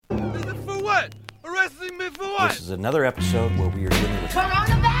for what? This is another episode where we are dealing with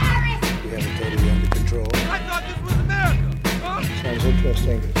Coronavirus! We have it totally under control. I thought this was America. Huh? Sounds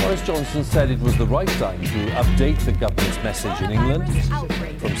interesting. Boris Johnson said it was the right time to update the government's message in England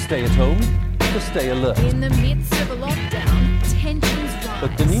from stay at home to stay alert. In the midst of a lockdown, tensions rise.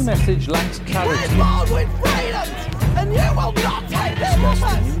 But the new message lacks clarity. With freedom! And you will not take them discuss from the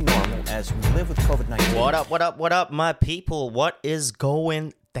us! new normal as we live with COVID-19. What up, my people? What is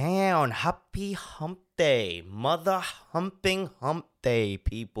going down? Happy hump day. Mother humping hump day,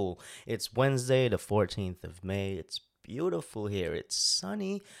 people. It's Wednesday, the 14th of May. It's beautiful here. It's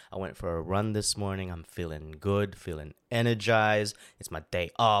sunny. I went for a run this morning. I'm feeling good, feeling energized. It's my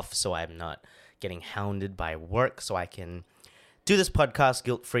day off, so I'm not getting hounded by work, so I can do this podcast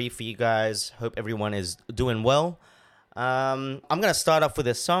guilt-free for you guys. Hope everyone is doing well. I'm gonna start off with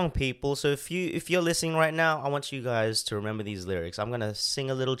a song, people. So if you're listening right now, I want you guys to remember these lyrics. I'm gonna sing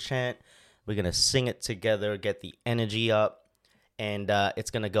a little chant. We're gonna sing it together, get the energy up, and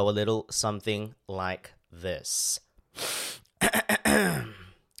it's gonna go a little something like this.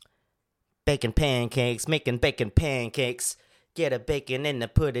 Baking pancakes, making bacon pancakes. Get a bacon and I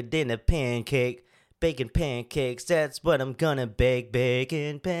put it in a pancake. Baking pancakes, that's what I'm gonna bake.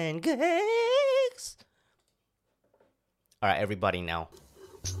 Bacon pancakes. All right, everybody now.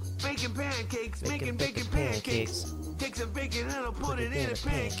 Baking pancakes, making bacon pancakes. Take some bacon and I'll put it in a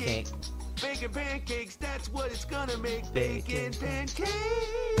pancake. Bacon pancakes, that's what it's gonna make. Bacon pancakes.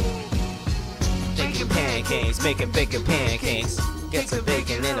 Bacon pancakes, making bacon pancakes. Get some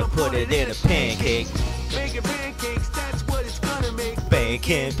bacon and I'll put it in a pancake. Bacon pancakes, that's what it's gonna make.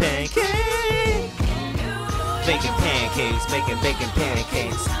 Bacon pancakes. Bacon pancakes, making bacon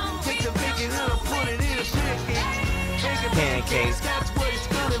pancakes. Take some bacon and I'll put it in a pancake. Bacon Pancakes. that's what it's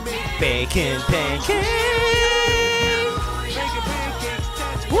gonna make. Bacon pancakes. Bacon pancakes,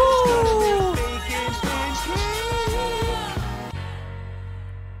 that's what Woo! it's gonna make. Bacon pancakes.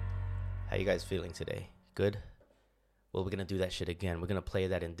 How you guys feeling today? Good? Well, we're gonna do that shit again. We're gonna play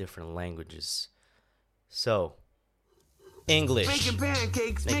that in different languages. So, English. Bacon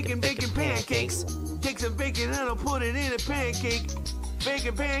pancakes, making bacon pancakes. Take some bacon and I'll put it in a pancake.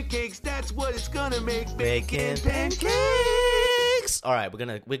 Bacon pancakes, that's what it's gonna make. Bacon pancakes. All right,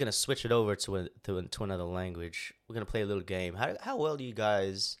 we're gonna switch it over to another language. We're gonna play a little game. How well do you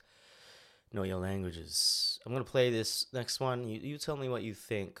guys know your languages? I'm gonna play this next one. You tell me what you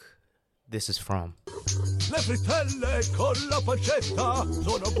think this is from. Le frittelle con la pancetta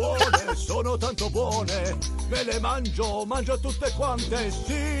sono buone, sono tanto buone. Me le mangio tutte quante,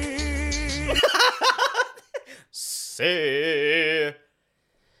 sì. Say.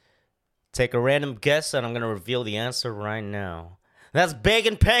 Take a random guess and I'm gonna reveal the answer right now. That's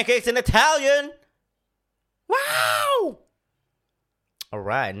bacon pancakes in Italian. Wow. All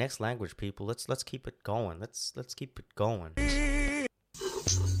right, next language, people. Let's keep it going. Let's keep it going.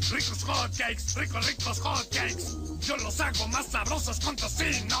 Ricos hotcakes, ricos hotcakes. Yo los hago más sabrosos con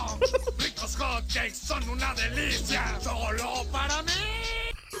tocino. Ricos hotcakes son una delicia, solo para mí.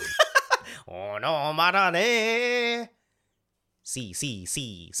 Oh no, marane. Si,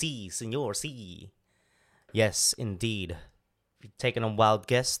 senor, si. Yes, indeed. If you're taking a wild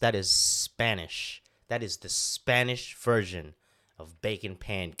guess, that is Spanish. That is the Spanish version of bacon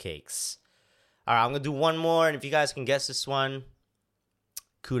pancakes. All right, I'm going to do one more, and if you guys can guess this one,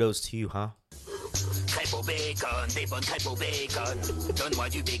 kudos to you, huh? Crêpes au bacon, des bonnes crêpes au bacon. Donne-moi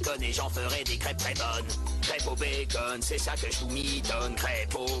du bacon et j'en ferai des crêpes très bonnes. Crêpes au bacon, c'est ça que je vous m'y donne.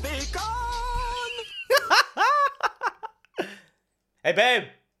 Crêpes au bacon. Hey, babe.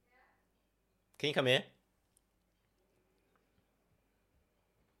 Can you come here?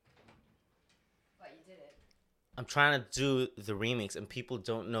 What, you did it? I'm trying to do the remix, and people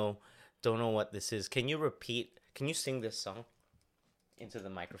don't know what this is. Can you sing this song into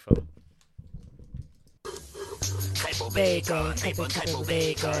the microphone? Crêpes au Bacon, bacon, des bonnes crêpes au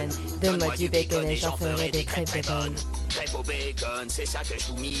bacon. bacon. Donne-moi du bacon et j'en ferai des crêpes très bonnes. Crêpes au bacon, c'est ça que je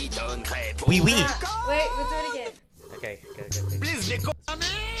vous m'y donne. Crêpes au Oui, oui. Wait, we'll do it again. Okay. Please bacon.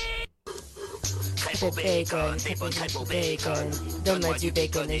 Crêpes au bacon, des bonnes crêpes au bacon. Donne-moi du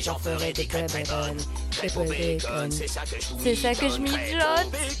bacon et j'en ferai des crêpes très bonnes. Crêpes au bacon, c'est ça que je vous m'y donne. C'est ça que je m'y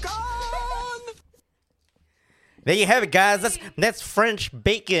donne. There you have it, guys. That's French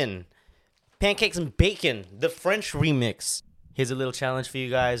bacon. Pancakes and bacon, the French remix. Here's a little challenge for you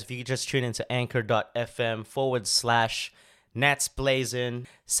guys. If you could just tune into anchor.fm/NatsBlazin'.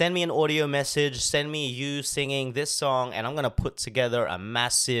 Send me an audio message. Send me you singing this song, and I'm going to put together a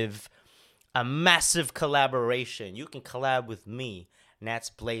massive collaboration. You can collab with me, Nats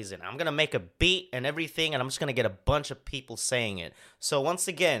Blazing. I'm going to make a beat and everything, and I'm just going to get a bunch of people saying it. So once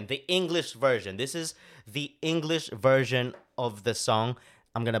again, the English version. This is the English version of the song.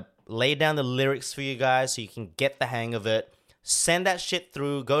 I'm going to lay down the lyrics for you guys so you can get the hang of it. Send that shit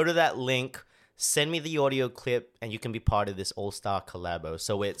through. Go to that link. Send me the audio clip, and you can be part of this all-star collabo.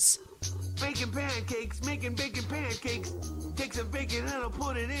 So it's... Baking pancakes, making bacon pancakes. Take some bacon and I'll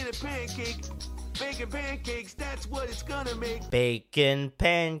put it in a pancake. Bacon pancakes, that's what it's gonna make. Bacon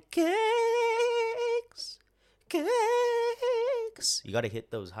pancakes. Cakes. You gotta hit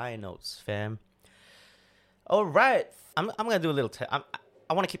those high notes, fam. All right. I'm gonna do a little...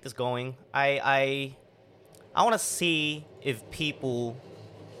 I want to keep this going. I want to see if people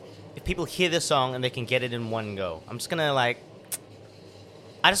hear this song and they can get it in one go. I'm just gonna like,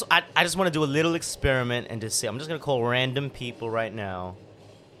 I just want to do a little experiment and just see. I'm just gonna call random people right now,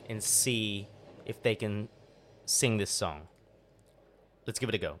 and see if they can sing this song. Let's give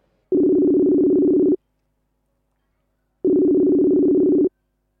it a go.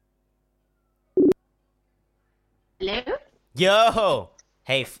 Hello? Yo,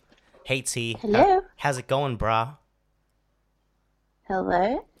 hey T. Hello? How's it going, brah?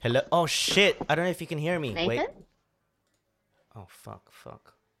 Hello? Hello. Oh shit! I don't know if you can hear me. Nathan? Wait. Oh fuck.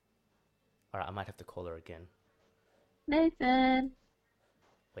 All right, I might have to call her again. Nathan?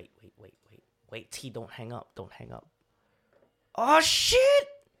 Wait, T, don't hang up. Oh shit!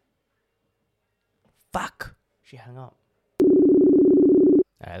 Fuck. She hung up. All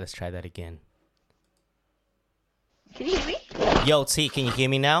right, let's try that again. Can you hear me? Yo, T, can you hear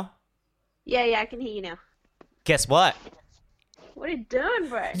me now? Yeah, I can hear you now. Guess what? What are you doing,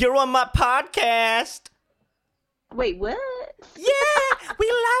 bro? You're on my podcast. Wait, what? Yeah, we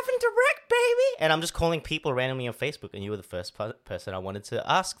live and direct, baby. And I'm just calling people randomly on Facebook, and you were the first person I wanted to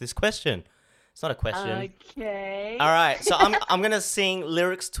ask this question. It's not a question. Okay. All right, so I'm gonna sing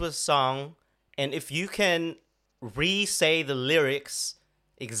lyrics to a song, and if you can re-say the lyrics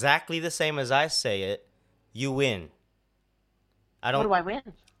exactly the same as I say it, you win. What do I win?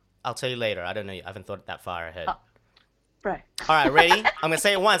 I'll tell you later. I don't know. I haven't thought that far ahead. Oh. Bro. All right, ready? I'm going to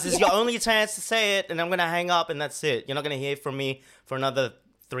say it once. This is your only chance to say it, and I'm going to hang up, and that's it. You're not going to hear from me for another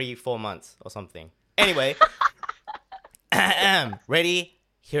 3-4 months or something. Anyway. Ready?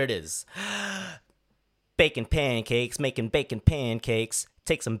 Here it is. Baking pancakes, making bacon pancakes.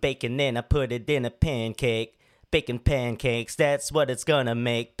 Take some bacon and I put it in a pancake. Bacon pancakes, that's what it's going to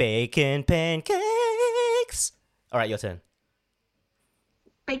make. Bacon pancakes. All right, your turn.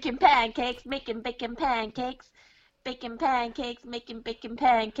 Baking pancakes, making bacon pancakes. Baking pancakes, making bacon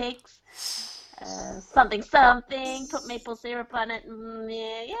pancakes. Something, put maple syrup on it.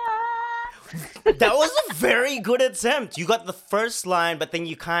 Yeah. That was a very good attempt. You got the first line, but then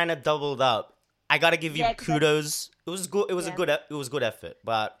you kind of doubled up. I gotta give you kudos. It was good. It was a good. It was good effort,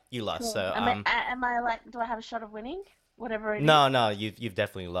 but you lost. Cool. So am I like? Do I have a shot of winning? Whatever it is. No, you've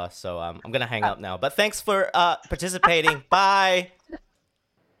definitely lost. So I'm gonna hang up now. But thanks for participating. Bye.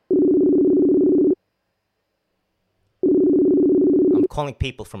 I'm calling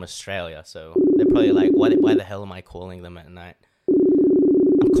people from Australia, so they're probably like, why the hell am I calling them at night?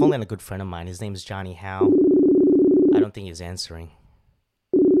 I'm calling a good friend of mine. His name's Johnny Howe. I don't think he's answering.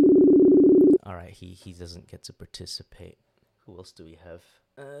 All right, he doesn't get to participate. Who else do we have?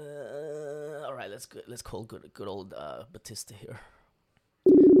 All right, let's call good old Batista here.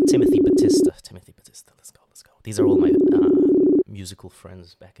 Timothy Batista. Let's go. These are all my musical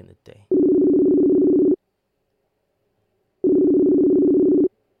friends back in the day.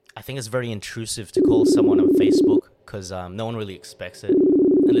 I think it's very intrusive to call someone on Facebook because no one really expects it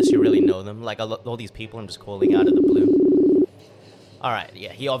unless you really know them. Like all these people I'm just calling out of the blue. All right,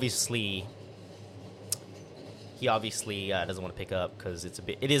 yeah, he obviously doesn't want to pick up because it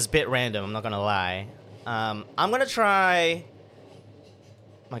is a bit random. I'm not gonna lie. I'm gonna try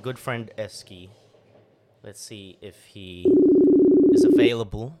my good friend Eski. Let's see if he is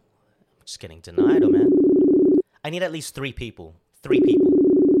available. I'm just getting denied, oh man. I need at least 3 people. 3 people.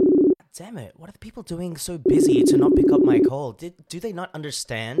 Damn it! What are the people doing so busy to not pick up my call? Do they not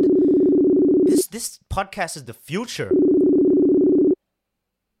understand? This podcast is the future.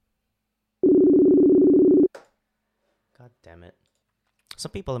 God damn it!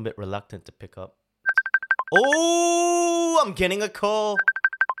 Some people are a bit reluctant to pick up. Oh, I'm getting a call.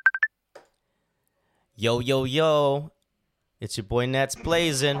 Yo! It's your boy Nats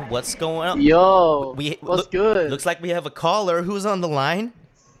Blazing. What's going on? Yo, what's good? Looks like we have a caller. Who's on the line?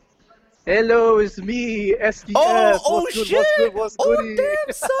 Hello, it's me, SDF. Oh what's shit! Good, what's oh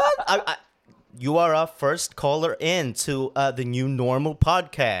damn, son! You are our first caller in to the New Normal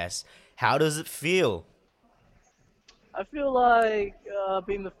podcast. How does it feel? I feel like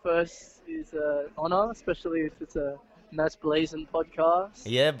being the first is an honor, especially if it's a nice blazing podcast.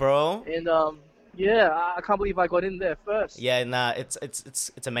 Yeah, bro. And yeah, I can't believe I got in there first. Yeah, nah,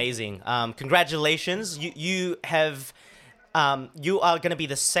 it's amazing. Congratulations. You have you are gonna be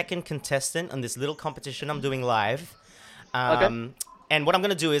the second contestant on this little competition I'm doing live. Okay. And what I'm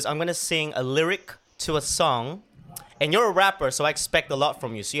gonna do is I'm gonna sing a lyric to a song, and you're a rapper, so I expect a lot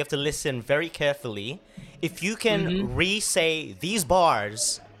from you. So you have to listen very carefully. If you can re-say these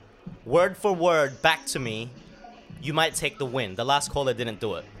bars, word for word, back to me, you might take the win. The last caller didn't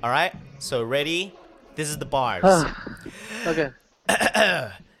do it. All right. So ready? This is the bars. Okay.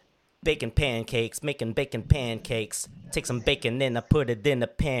 Bacon pancakes, making bacon pancakes. Take some bacon and I put it in a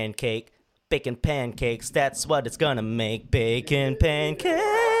pancake. Bacon pancakes, that's what it's gonna make. Bacon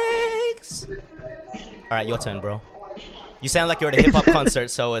pancakes. All right, your turn, bro. You sound like you're at a hip hop concert,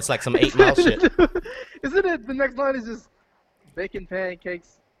 so it's like some 8 Mile shit. Isn't it? The next line is just bacon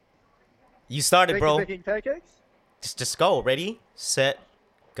pancakes. You started, bro. Bacon pancakes. Just go. Ready, set,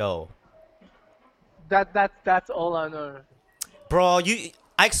 go. That's all I know. Bro,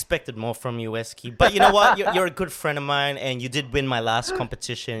 I expected more from you, Eski. But you know what? You're a good friend of mine, and you did win my last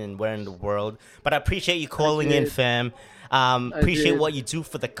competition in Where in the World. But I appreciate you calling in, fam. Appreciate what you do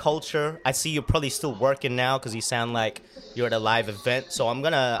for the culture. I see you're probably still working now because you sound like you're at a live event. So I'm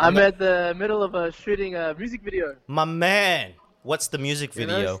at the middle of shooting a music video. My man, what's the music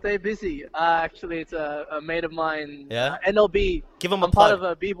video? You know, stay busy. Actually, it's a mate of mine. Yeah. NLB. Give him a I'm plug. part of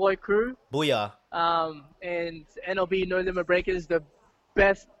a b-boy crew. Booyah. And NLB No Limit Breakers, the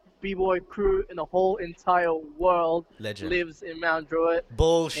best b-boy crew in the whole entire world. Legend. Lives in Mount Druitt.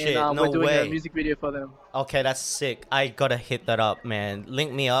 Bullshit. And, no we're doing way. a music video for them. Okay, that's sick. I gotta hit that up, man.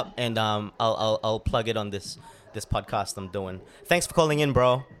 Link me up, and I'll plug it on this podcast I'm doing. Thanks for calling in,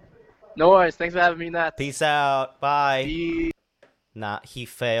 bro. No worries. Thanks for having me, Nat. Peace out. Bye. Peace. Nah, he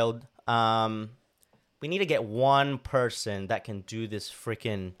failed. We need to get one person that can do this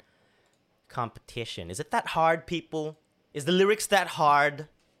freaking competition. Is it that hard, people? Is the lyrics that hard?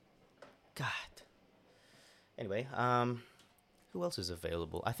 God. Anyway, who else is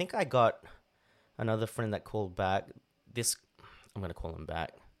available? I think I got another friend that called back. I'm gonna call him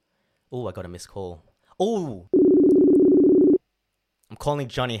back. Oh, I got a missed call. Oh, I'm calling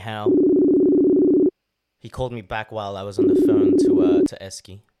Johnny Howe. He called me back while I was on the phone to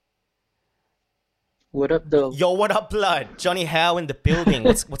Eski. What up, though? Yo, what up, blood? Johnny Howe in the building.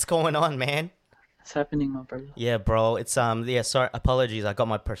 What's going on, man? What's happening, my brother? Yeah, bro. It's sorry, apologies. I got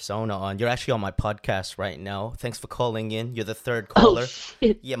my persona on. You're actually on my podcast right now. Thanks for calling in. You're the third caller. Oh,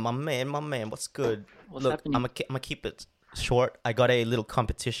 shit. Yeah, my man. What's good? What's Look, happening? I'm gonna keep it short. I got a little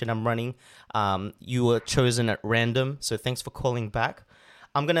competition I'm running. You were chosen at random, so thanks for calling back.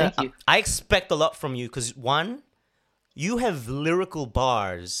 Thank you. I expect a lot from you because one, you have lyrical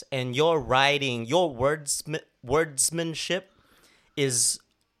bars, and your writing, your wordsmanship is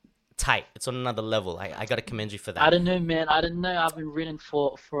tight. It's on another level. I gotta commend you for that. I don't know, man. I don't know. I've been reading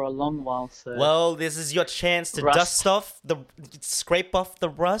for a long while, so... Well, this is your chance to scrape off the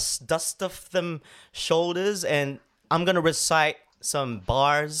rust, dust off them shoulders, and I'm gonna recite some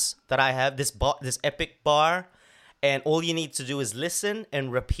bars that I have. This epic bar, and all you need to do is listen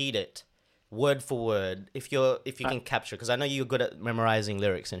and repeat it, word for word, if you can capture. Because I know you're good at memorizing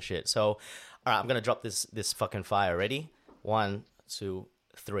lyrics and shit. So, all right, I'm gonna drop this fucking fire. Ready? 1, 2,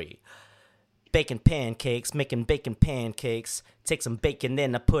 3. Bacon pancakes, making bacon pancakes. Take some bacon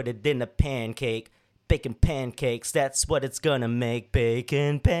and I put it in a pancake. Bacon pancakes, that's what it's gonna make.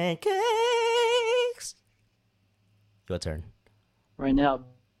 Bacon pancakes. Your turn. Right now,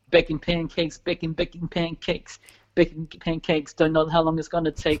 bacon pancakes, bacon pancakes. Bacon pancakes, don't know how long it's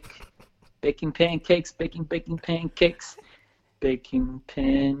gonna take. Bacon pancakes, bacon pancakes. Bacon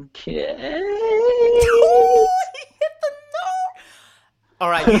pancakes. All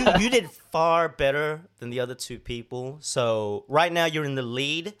right, you did far better than the other two people. So right now you're in the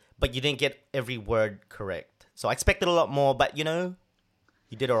lead, but you didn't get every word correct. So I expected a lot more, but you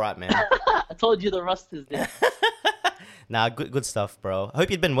did all right, man. I told you the rust is there. Nah, good stuff, bro. I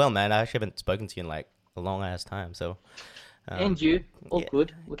hope you've been well, man. I actually haven't spoken to you in like a long ass time. So. And you, all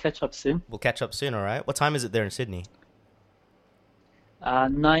good. We'll catch up soon. We'll catch up soon, all right? What time is it there in Sydney?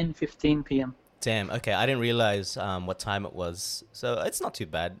 9:15 p.m. Damn, okay. I didn't realize what time it was. So it's not too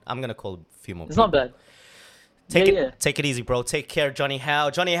bad. I'm going to call a few more It's people. not bad. Take it easy, bro. Take care, Johnny Howe.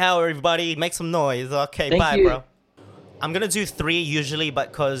 Johnny Howe, everybody. Make some noise. Okay, Thank bye, you. bro. I'm going to do 3 usually,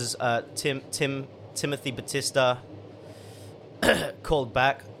 but because Timothy Batista called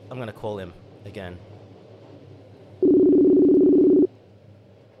back, I'm going to call him again.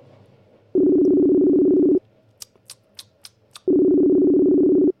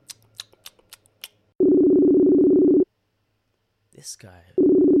 This guy.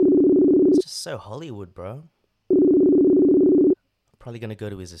 It's just so Hollywood, bro. Probably gonna go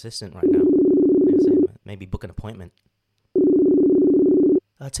to his assistant right now. Maybe book an appointment.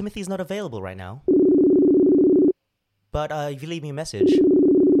 Timothy's not available right now. But if you leave me a message,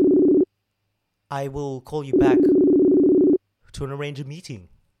 I will call you back to arrange a meeting.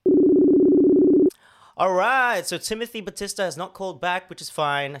 Alright, so Timothy Batista has not called back, which is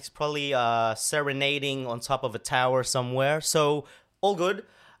fine. He's probably serenading on top of a tower somewhere. So, all good.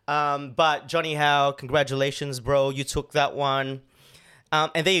 But Johnny Howe, congratulations, bro. You took that one.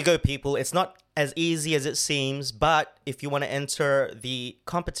 And there you go, people. It's not as easy as it seems, but if you want to enter the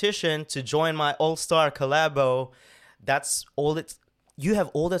competition to join my all-star collabo, that's all it's... You have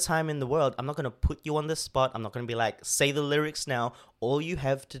all the time in the world. I'm not going to put you on the spot. I'm not going to be like, say the lyrics now. All you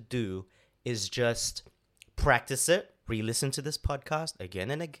have to do is just practice it, re-listen to this podcast again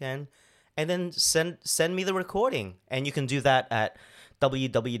and again, and then send me the recording. And you can do that at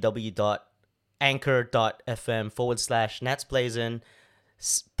www.anchor.fm/natsblazin.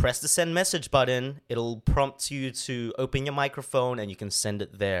 Press the send message button. It'll prompt you to open your microphone and you can send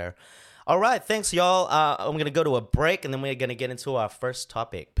it there. All right, thanks, y'all. I'm going to go to a break and then we're going to get into our first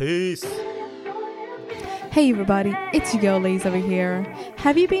topic. Peace. Hey everybody, it's your girl Lise over here.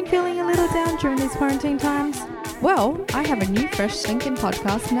 Have you been feeling a little down during these quarantine times? Well, I have a new fresh stinking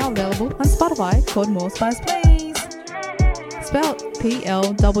podcast now available on Spotify called More Spice Please. Spelled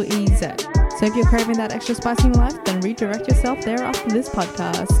P-L-E-E-Z. So if you're craving that extra spice in your life, then redirect yourself there after this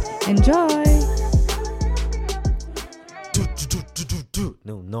podcast. Enjoy!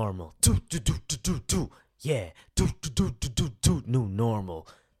 New normal. Yeah. New normal.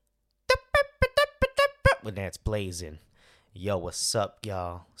 When that's blazing. Yo, what's up,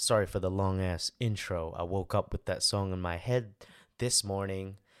 y'all? Sorry for the long ass intro. I woke up with that song in my head this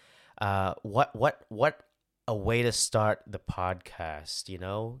morning. What a way to start the podcast, you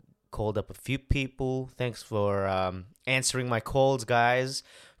know? Called up a few people. Thanks for answering my calls, guys.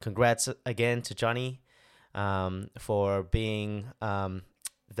 Congrats again to Johnny for being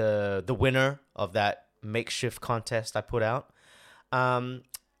the winner of that makeshift contest I put out.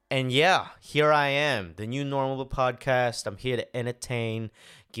 And yeah, here I am, the New Normal podcast. I'm here to entertain,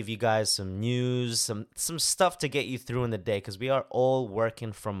 give you guys some news, some stuff to get you through in the day, because we are all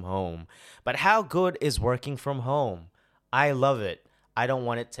working from home. But how good is working from home? I love it. I don't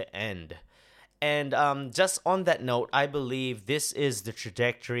want it to end. And just on that note, I believe this is the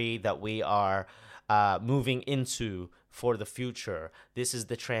trajectory that we are moving into for the future. This is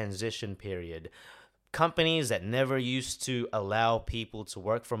the transition period. Companies that never used to allow people to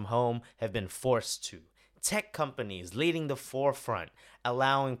work from home have been forced to. Tech companies leading the forefront,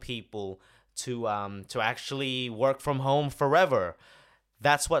 allowing people to actually work from home forever.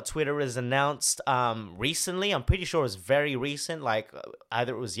 That's what Twitter has announced recently. I'm pretty sure it was very recent, like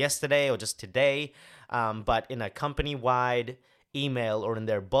either it was yesterday or just today. But in a company-wide email or in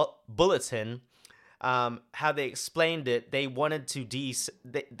their bulletin, how they explained it, they wanted to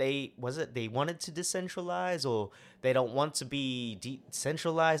they wanted to decentralize, or they don't want to be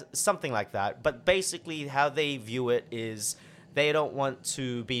decentralized, something like that. But basically how they view it is they don't want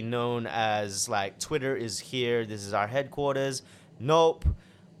to be known as like Twitter is here, this is our headquarters. Nope,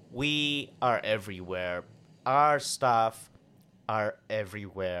 we are everywhere. Our staff are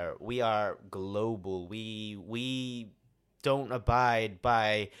everywhere. We are global. We don't abide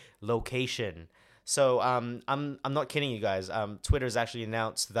by location. So I'm not kidding you guys. Twitter's actually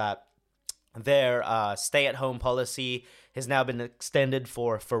announced that their stay-at-home policy has now been extended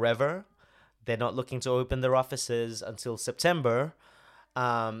for forever. They're not looking to open their offices until September,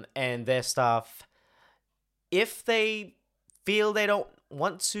 and their staff, if they feel they don't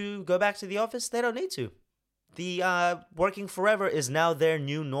want to go back to the office, they don't need to. The working forever is now their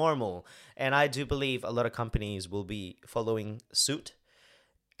new normal, and I do believe a lot of companies will be following suit,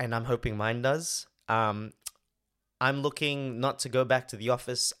 and I'm hoping mine does. I'm looking not to go back to the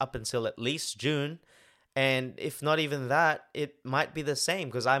office up until at least June. And if not even that, it might be the same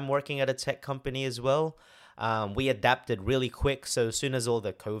because I'm working at a tech company as well. We adapted really quick. So as soon as all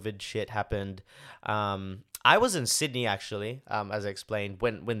the COVID shit happened, I was in Sydney, actually, as I explained,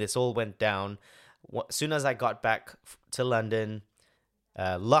 when this all went down. As soon as I got back to London,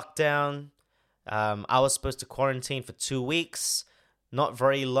 lockdown, I was supposed to quarantine for 2 weeks. Not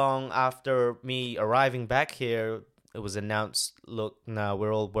very long after me arriving back here, it was announced, look, now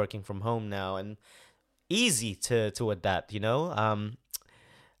we're all working from home now, and easy to adapt, you know.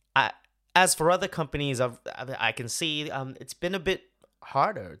 As for other companies, I can see it's been a bit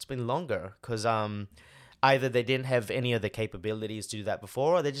harder. It's been longer because either they didn't have any of the capabilities to do that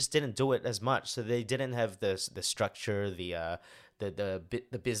before, or they just didn't do it as much. So they didn't have the structure, the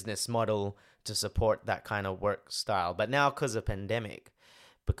business model to support that kind of work style. But now, because of pandemic,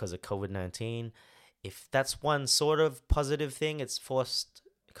 because of COVID-19, if that's one sort of positive thing, it's forced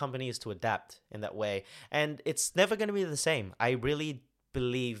companies to adapt in that way, and it's never going to be the same. I really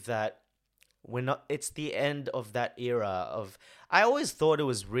believe that it's the end of that era of. I always thought it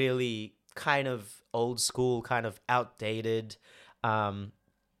was really kind of old school, kind of outdated,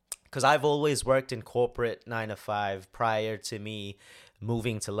 because I've always worked in corporate 9 to 5 prior to me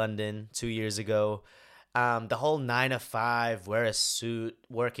moving to London 2 years ago. The whole 9 to 5, wear a suit,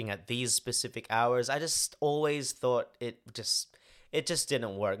 working at these specific hours, I just always thought it just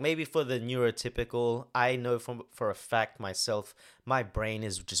didn't work. Maybe for the neurotypical, I know for a fact myself, my brain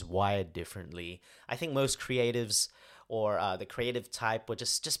is just wired differently. I think most creatives or the creative type were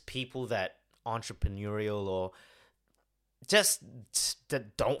just people that entrepreneurial or just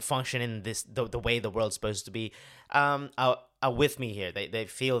that don't function in this the way the world's supposed to be are with me here. They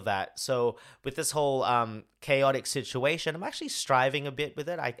feel that. So with this whole chaotic situation, I'm actually striving a bit with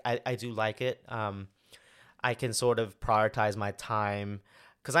it. I do like it. I can sort of prioritize my time,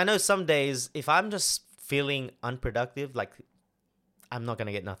 because I know some days if I'm just feeling unproductive, like I'm not going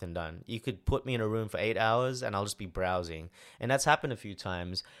to get nothing done. You could put me in a room for 8 hours and I'll just be browsing. And that's happened a few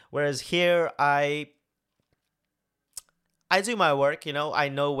times. Whereas here, I do my work, I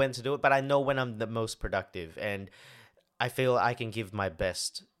know when to do it, but I know when I'm the most productive. And I feel I can give my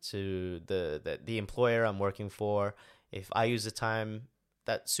best to the employer I'm working for if I use the time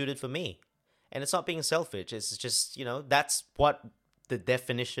that's suited for me. And it's not being selfish. It's just, that's what the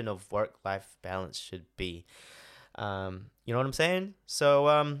definition of work-life balance should be. You know what I'm saying?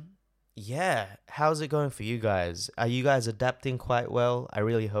 So, yeah. How's it going for you guys? Are you guys adapting quite well? I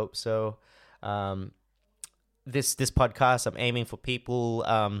really hope so. This podcast, I'm aiming for people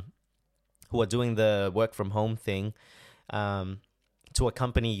who are doing the work from home thing to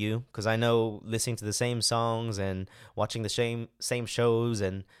accompany you, because I know listening to the same songs and watching the same shows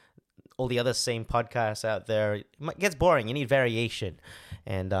and all the other same podcasts out there, it gets boring. You need variation,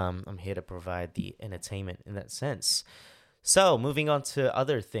 and I'm here to provide the entertainment in that sense. So moving on to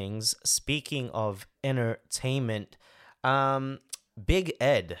other things, speaking of entertainment, Big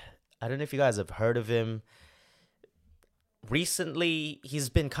Ed, I don't know if you guys have heard of him. Recently he's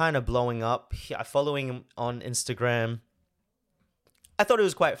been kind of blowing up. I'm following him on Instagram. I thought it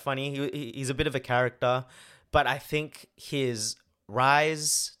was quite funny. He's a bit of a character, but I think his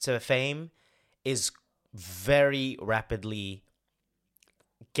rise to fame is very rapidly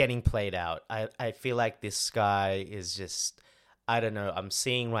getting played out. I feel like this guy is just, I don't know, I'm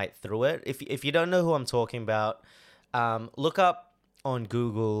seeing right through it. If you don't know who I'm talking about, look up on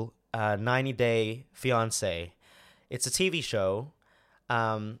Google 90 Day Fiancé. It's a TV show.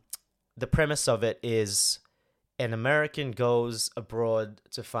 The premise of it is an American goes abroad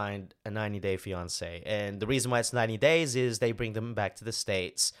to find a 90-day fiancé. And the reason why it's 90 days is they bring them back to the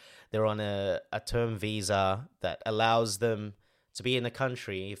States. They're on a term visa that allows them to be in the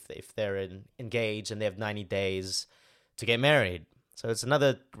country if they're engaged, and they have 90 days to get married. So it's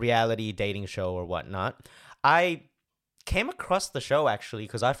another reality dating show or whatnot. I came across the show, actually,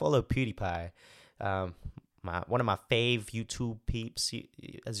 because I follow PewDiePie. One of my fave YouTube peeps,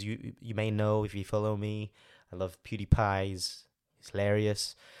 as you may know if you follow me. I love PewDiePie. He's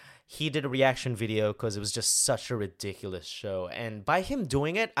hilarious. He did a reaction video because it was just such a ridiculous show. And by him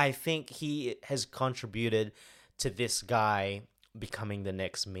doing it, I think he has contributed to this guy becoming the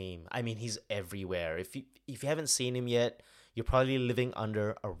next meme. I mean, he's everywhere. If you haven't seen him yet, you're probably living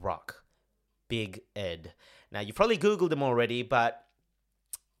under a rock. Big Ed. Now, you probably Googled him already, but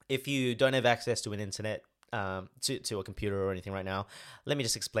if you don't have access to an internet, to a computer or anything right now, let me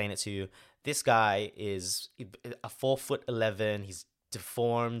just explain it to you. This guy is a 4'11". He's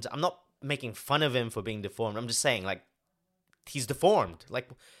deformed. I'm not making fun of him for being deformed. I'm just saying, like, he's deformed. Like,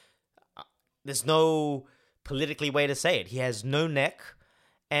 there's no politically way to say it. He has no neck.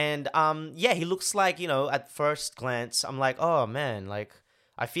 And, yeah, he looks like, at first glance, I'm like, oh, man, like,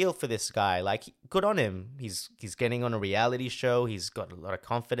 I feel for this guy. Like, good on him. He's getting on a reality show. He's got a lot of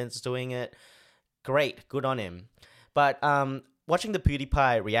confidence doing it. Great, good on him. But watching the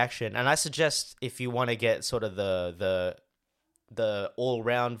PewDiePie reaction, and I suggest if you want to get sort of the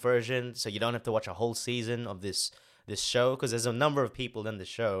all-round version, so you don't have to watch a whole season of this show, because there's a number of people in the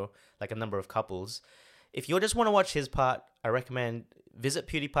show, like a number of couples. If you just want to watch his part, I recommend visit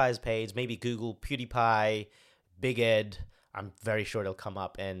PewDiePie's page, maybe Google PewDiePie, Big Ed. I'm very sure it'll come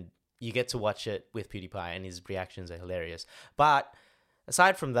up, and you get to watch it with PewDiePie, and his reactions are hilarious. But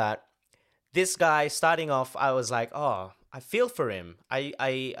aside from that, this guy starting off, I was like, oh, I feel for him.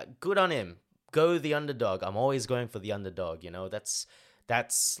 I good on him. Go the underdog. I'm always going for the underdog. You know, that's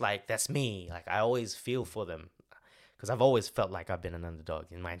me. Like I always feel for them because I've always felt like I've been an underdog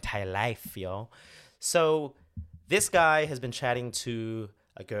in my entire life, yo. So this guy has been chatting to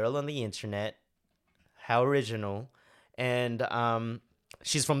a girl on the internet. How original. And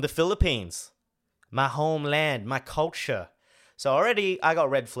she's from the Philippines, my homeland, my culture. So already I got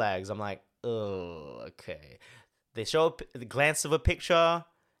red flags. I'm like, oh, okay. They show the glance of a picture,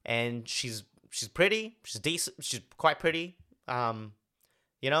 and she's pretty. She's decent. She's quite pretty.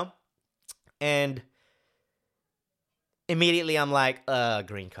 You know, and immediately I'm like,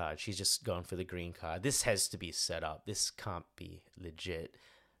 green card. She's just going for the green card. This has to be set up. This can't be legit.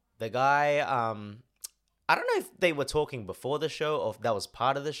 The guy, I don't know if they were talking before the show or if that was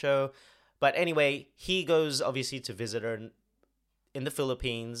part of the show, but anyway, he goes obviously to visit her in the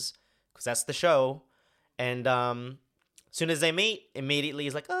Philippines because that's the show. And as soon as they meet, immediately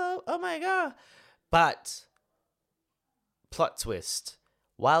he's like, oh my God. But plot twist.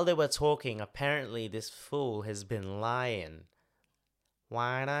 While they were talking, apparently this fool has been lying.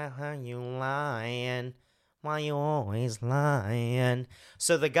 Why the hell you lying? Why you always lying?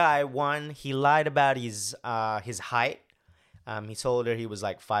 So the guy, he lied about his height. He told her he was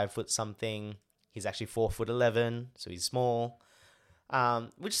like 5 foot something. He's actually 4'11", so he's small.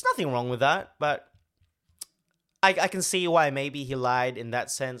 Which is nothing wrong with that, but I can see why maybe he lied in that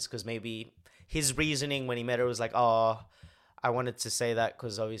sense, because maybe his reasoning when he met her was like, oh, I wanted to say that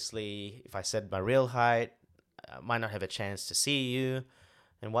because obviously if I said my real height, I might not have a chance to see you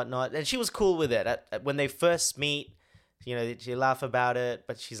and whatnot. And she was cool with it. When they first meet, you know, she laugh about it,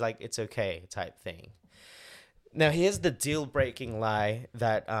 but she's like, it's okay type thing. Now, here's the deal-breaking lie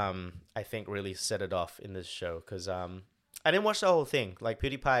that I think really set it off in this show, because I didn't watch the whole thing. Like,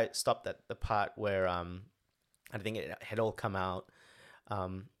 PewDiePie stopped at the part where I think it had all come out.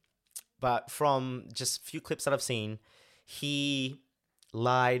 But from just a few clips that I've seen, he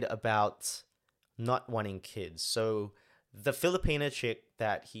lied about not wanting kids. So the Filipina chick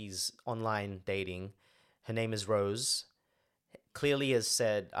that he's online dating, her name is Rose, clearly has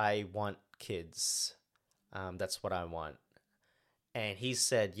said, I want kids. That's what I want. And he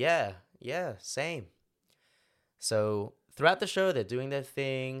said, yeah, same. So throughout the show, they're doing their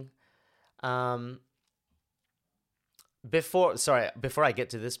thing. Before I get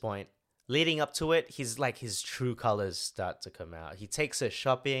to this point, leading up to it, his true colors start to come out. He takes her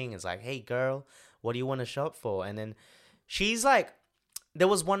shopping. It's like, hey, girl, what do you want to shop for? And then she's like, there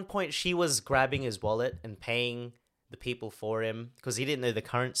was one point she was grabbing his wallet and paying the people for him because he didn't know the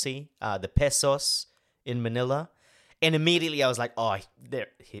currency, the pesos in Manila. And immediately I was like, oh, there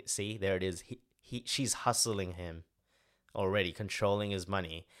it is. She's hustling him already, controlling his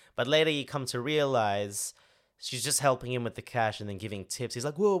money. But later you come to realize she's just helping him with the cash and then giving tips. He's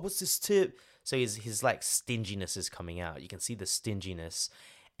like, whoa, what's this tip? So his like stinginess is coming out. You can see the stinginess.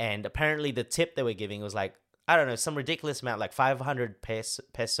 And apparently the tip they were giving was like, I don't know, some ridiculous amount, like 500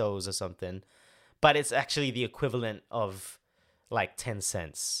 pesos or something. But it's actually the equivalent of like 10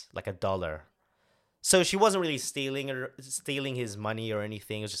 cents, like $1. So she wasn't really stealing his money or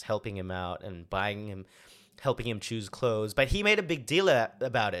anything. It was just helping him out and helping him choose clothes. But he made a big deal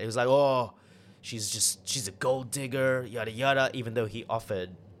about it. He was like, oh, she's a gold digger, yada yada, even though he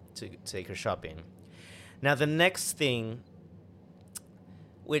offered to take her shopping. Now the next thing,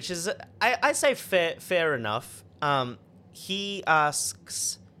 which is I say fair enough, he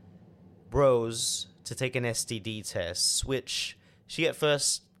asks Rose to take an STD test, which she at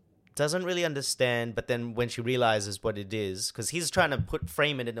first doesn't really understand, but then when she realizes what it is, because he's trying to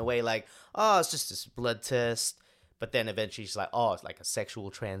frame it in a way like, oh, it's just this blood test. But then eventually she's like, oh, it's like a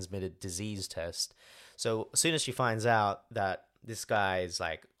sexual transmitted disease test. So as soon as she finds out that this guy is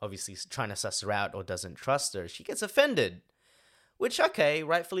like obviously trying to suss her out or doesn't trust her, she gets offended. Which, okay,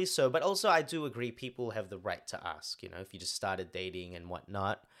 rightfully so. But also I do agree people have the right to ask, you know, if you just started dating and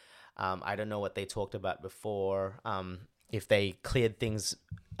whatnot. I don't know what they talked about before. If they cleared things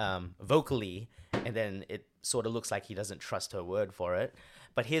vocally and then it sort of looks like he doesn't trust her word for it.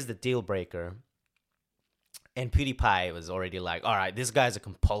 But here's the deal breaker. And PewDiePie was already like, all right, this guy's a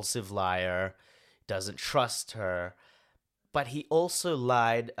compulsive liar, doesn't trust her. But he also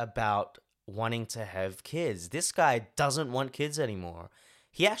lied about wanting to have kids. This guy doesn't want kids anymore.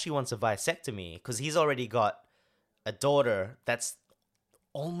 He actually wants a vasectomy because he's already got a daughter that's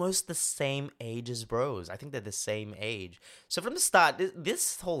almost the same age as Bros. I think they're the same age. So from the start,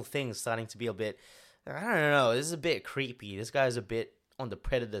 this whole thing's starting to be a bit, I don't know, this is a bit creepy. This guy's a bit on the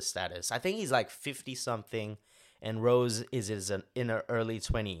predator status. I think he's like 50 something and Rose is in her early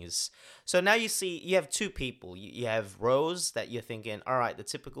 20s. So now you have two people. You have Rose that you're thinking, all right, the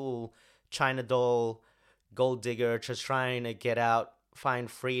typical China doll, gold digger, just trying to get out, find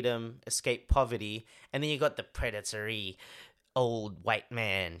freedom, escape poverty. And then you got the predatory old white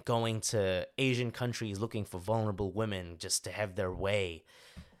man going to Asian countries looking for vulnerable women just to have their way.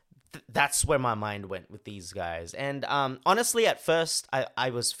 That's where my mind went with these guys. And honestly, at first, I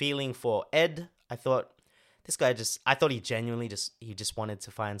was feeling for Ed. I thought this guy I thought he genuinely just wanted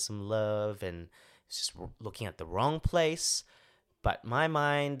to find some love and was just looking at the wrong place. But my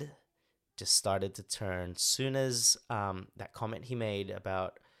mind just started to turn soon as that comment he made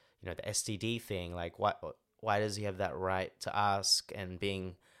about, the STD thing. Like, why does he have that right to ask, and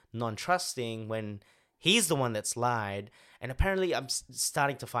being non-trusting when he's the one that's lied? And apparently I'm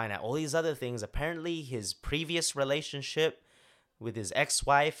starting to find out all these other things. Apparently his previous relationship with his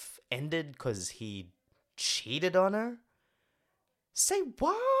ex-wife ended because he cheated on her. Say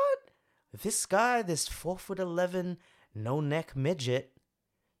what? This guy, this 4'11", no-neck midget,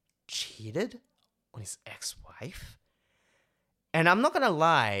 cheated on his ex-wife? And I'm not going to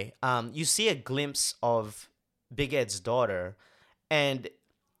lie, you see a glimpse of Big Ed's daughter, and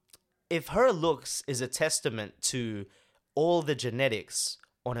if her looks is a testament to all the genetics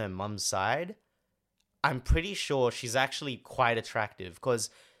on her mum's side, I'm pretty sure she's actually quite attractive because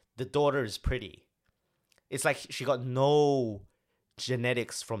the daughter is pretty. It's like she got no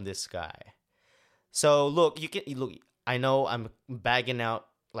genetics from this guy. So look, I know I'm bagging out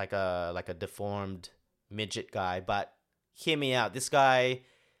like a deformed midget guy, but hear me out. This guy,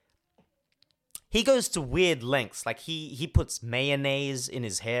 he goes to weird lengths. Like he puts mayonnaise in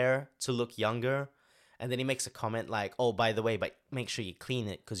his hair to look younger. And then he makes a comment like, oh, by the way, but make sure you clean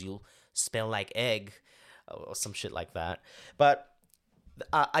it because you'll smell like egg or some shit like that. But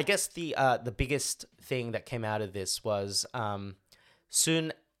I guess the biggest thing that came out of this was the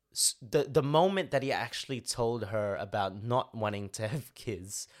moment that he actually told her about not wanting to have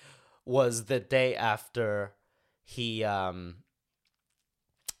kids was the day after he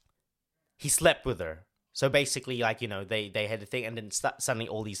slept with her. So basically, like, they had a thing, and then suddenly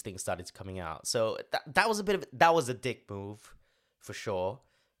all these things started coming out. So that was that was a dick move, for sure,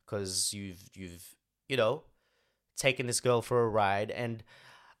 because you've taken this girl for a ride. And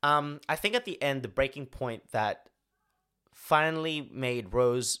I think at the end, the breaking point that finally made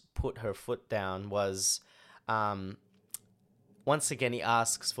Rose put her foot down was, once again, he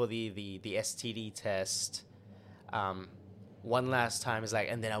asks for the STD test. One last time, is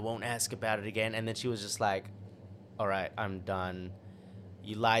like, and then I won't ask about it again. And then she was just like, all right, I'm done.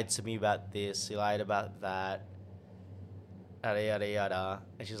 You lied to me about this. You lied about that. Yada, yada, yada.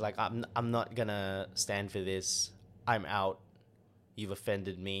 And she's like, I'm not gonna stand for this. I'm out. You've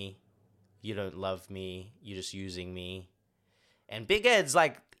offended me. You don't love me. You're just using me. And Big Ed's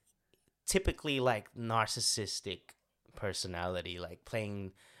like typically like narcissistic personality, like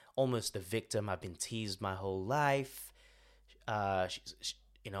playing almost the victim. I've been teased my whole life. I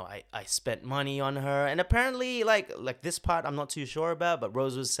spent money on her, and apparently like this part I'm not too sure about, but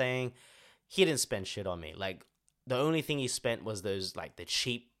Rose was saying he didn't spend shit on me. Like the only thing he spent was those like the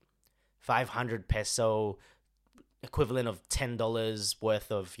cheap 500 peso equivalent of $10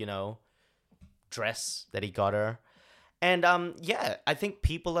 worth of dress that he got her. And I think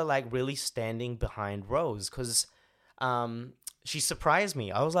people are like really standing behind Rose because she surprised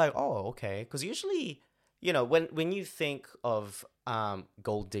me. I was like, oh, okay, because usually when you think of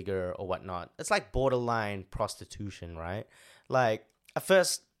gold digger or whatnot, it's like borderline prostitution, right? Like at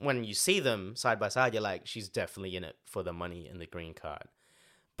first when you see them side by side, you're like, she's definitely in it for the money and the green card.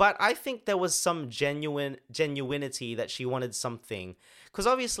 But I think there was some genuinity that she wanted something. Because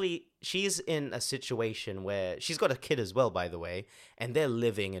obviously she's in a situation where she's got a kid as well, by the way. And they're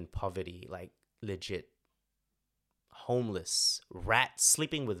living in poverty, like legit homeless, rats,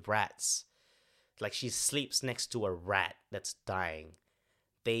 sleeping with rats. Like she sleeps next to a rat that's dying.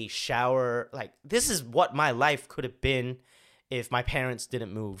 They shower. Like this is what my life could have been if my parents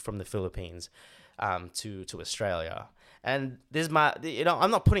didn't move from the Philippines to Australia. And this is my,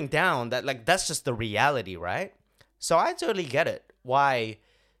 I'm not putting down that, like, that's just the reality, right? So I totally get it. Why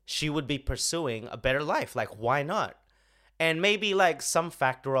she would be pursuing a better life. Like, why not? And maybe, like, some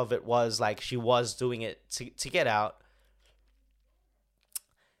factor of it was, like, she was doing it to get out.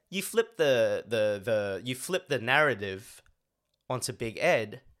 You flip the narrative onto Big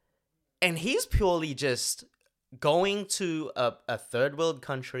Ed, and he's purely just going to a third world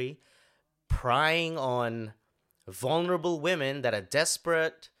country, prying on vulnerable women that are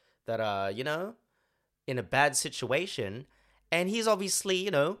desperate, that are, in a bad situation. And he's obviously,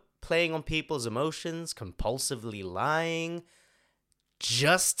 playing on people's emotions, compulsively lying,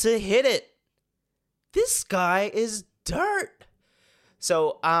 just to hit it. This guy is dirt.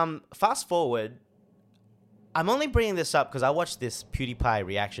 So, fast forward. I'm only bringing this up because I watched this PewDiePie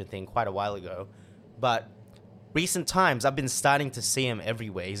reaction thing quite a while ago. But recent times, I've been starting to see him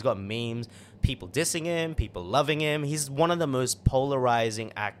everywhere. He's got memes, people dissing him, people loving him. He's one of the most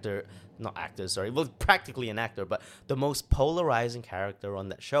polarizing well, practically an actor, but the most polarizing character on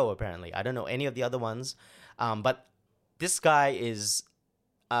that show, apparently. I don't know any of the other ones. But this guy is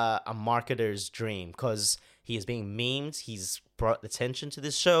a marketer's dream because he is being memed. He's brought attention to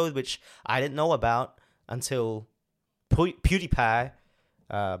this show, which I didn't know about until PewDiePie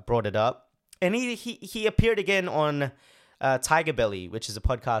brought it up. And he appeared again on Tiger Belly, which is a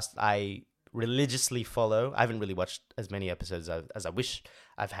podcast I religiously follow. I haven't really watched as many episodes as I wish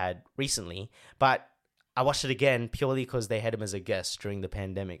I've had recently, but I watched it again purely because they had him as a guest during the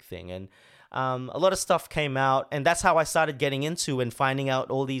pandemic thing. And a lot of stuff came out, and that's how I started getting into and finding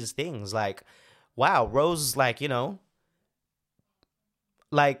out all these things. Like, wow, Rose, like, you know,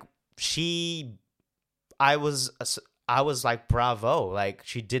 like I was like, bravo. Like,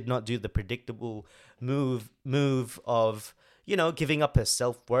 she did not do the predictable move of, you know, giving up her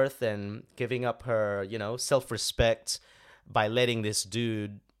self-worth and giving up her, you know, self-respect by letting this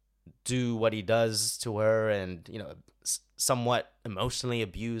dude do what he does to her and, you know, somewhat emotionally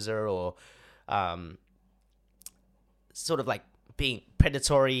abuse her or sort of like being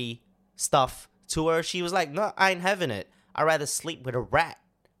predatory stuff to her. She was like, no, I ain't having it. I'd rather sleep with a rat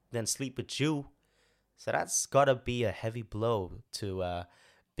than sleep with you. So that's gotta be a heavy blow to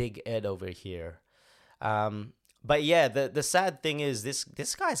Big Ed over here. But yeah, the sad thing is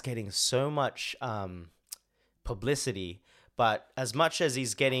this guy's getting so much publicity, but as much as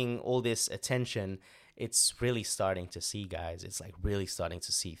he's getting all this attention, it's really starting to see, guys. It's like really starting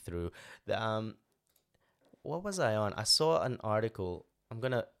to see through. What was I on? I saw an article. I'm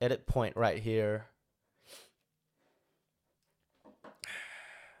gonna edit point right here.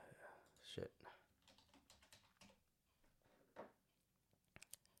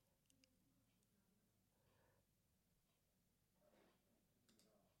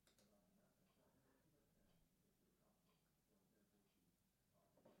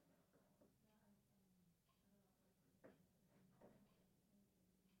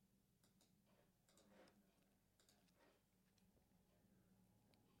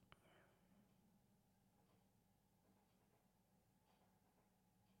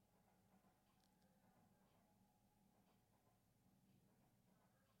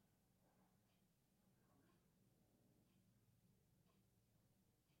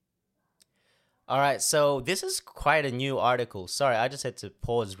 All right, so this is quite a new article. Sorry, I just had to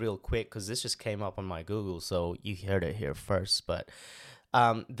pause real quick because this just came up on my Google, so you heard it here first. But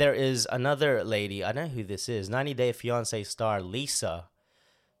there is another lady, I don't know who this is, 90 Day Fiancé star Lisa.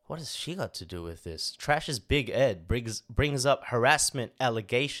 What has she got to do with this? Trashes Big Ed, brings up harassment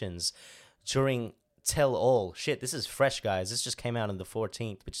allegations during Tell All. Shit, this is fresh, guys. This just came out on the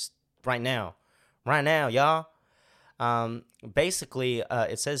 14th, which is right now. Right now, y'all. Basically,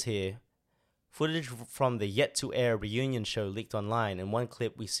 it says here, footage from the yet-to-air reunion show leaked online. In one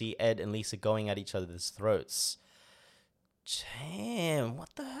clip, we see Ed and Lisa going at each other's throats. Damn,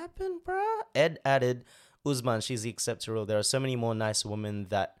 what the happened, bruh? Ed added, Usman, she's the acceptor rule. There are so many more nice women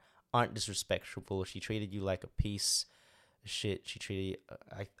that aren't disrespectful. She treated you like a piece of shit. She treated you,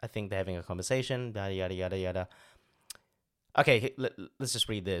 I think they're having a conversation. Yada, yada, yada, yada. Okay, let's just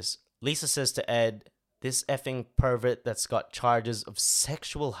read this. Lisa says to Ed, this effing pervert that's got charges of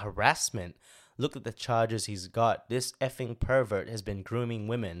sexual harassment. Look at the charges he's got. This effing pervert has been grooming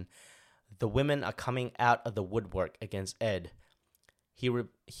women. The women are coming out of the woodwork against Ed.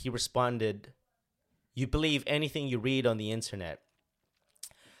 He responded, you believe anything you read on the internet.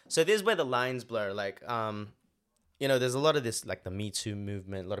 So this is where the lines blur. Like, you know, there's a lot of this, like the Me Too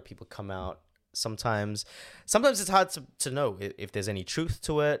movement. A lot of people come out. Sometimes it's hard to know if there's any truth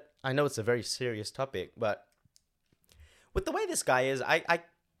to it. I know it's a very serious topic, but with the way this guy is,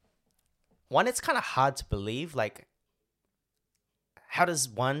 one, it's kind of hard to believe. Like, how does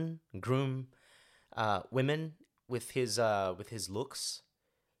one groom women with his looks?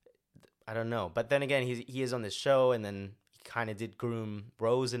 I don't know. But then again, he is on this show, and then he kind of did groom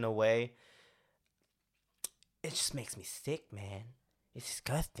Rose in a way. It just makes me sick, man. It's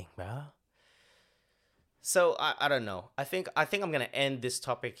disgusting, bro. So I don't know. I think I'm gonna end this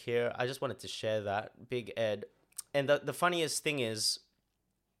topic here. I just wanted to share that, Big Ed. And the funniest thing is,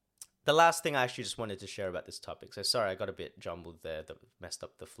 the last thing I actually just wanted to share about this topic. So sorry, I got a bit jumbled there, that messed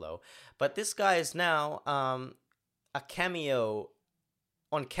up the flow. But this guy is now a cameo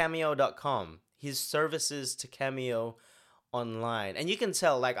on Cameo.com. His services to Cameo online, and you can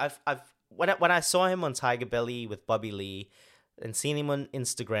tell. Like when I saw him on Tiger Belly with Bobby Lee, and seen him on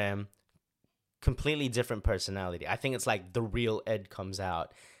Instagram, completely different personality. I think it's like the real Ed comes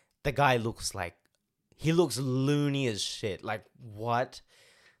out. The guy looks loony as shit. Like, what?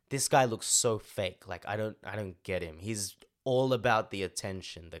 This guy looks so fake. Like, I don't get him. He's all about the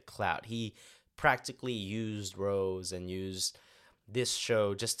attention, the clout. He practically used Rose and used this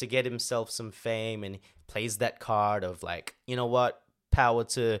show just to get himself some fame, and plays that card of like, you know what? Power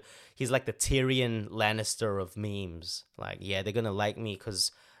to... He's like the Tyrion Lannister of memes. Like, yeah, they're gonna like me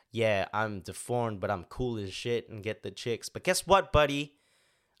because, yeah, I'm deformed, but I'm cool as shit and get the chicks. But guess what, buddy?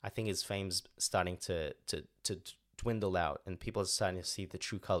 I think his fame's starting to dwindle out, and people are starting to see the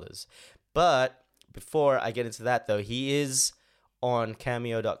true colors. But before I get into that, though, he is on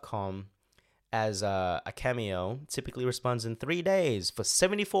Cameo.com as a cameo. Typically responds in 3 days for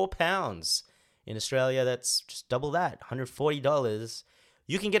 £74. In Australia, that's just double that, $140.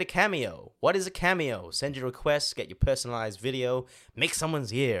 You can get a cameo. What is a cameo? Send your requests, get your personalized video, make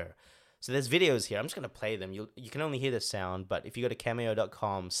someone's year. So there's videos here. I'm just going to play them. You can only hear the sound, but if you go to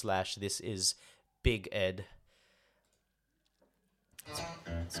cameo.com/thisisbiged.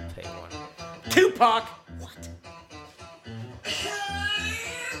 Let's play one. Tupac! What?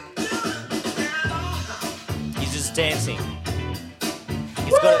 He's just dancing.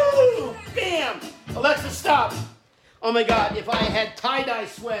 He's Woo! Bam! Alexa, stop! Oh my God, if I had tie-dye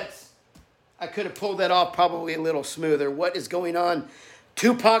sweats, I could have pulled that off probably a little smoother. What is going on?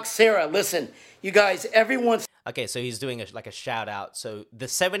 Tupac, Sarah, listen, you guys, everyone's... Okay, so he's doing a shout out. So the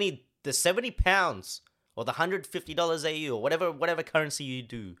 70 pounds or the $150 AU or whatever currency you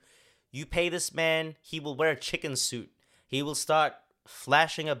do, you pay this man, he will wear a chicken suit. He will start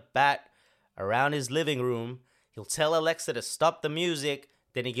flashing a bat around his living room. He'll tell Alexa to stop the music.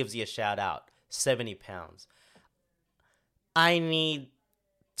 Then he gives you a shout out. 70 pounds. I need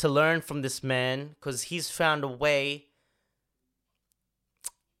to learn from this man because he's found a way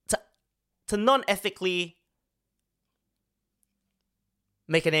to non-ethically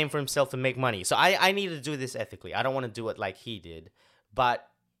make a name for himself and make money. So I need to do this ethically. I don't want to do it like he did. But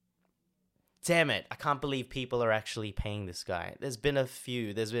damn it, I can't believe people are actually paying this guy. There's been a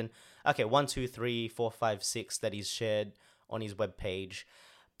few. There's been, 1, 2, 3, 4, 5, 6 that he's shared on his webpage.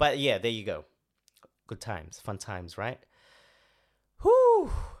 But yeah, there you go. Good times. Fun times, right? Whew.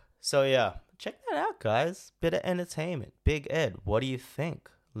 So yeah, check that out, guys. Bit of entertainment. Big Ed, what do you think?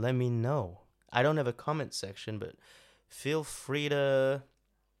 Let me know. I don't have a comment section, but feel free to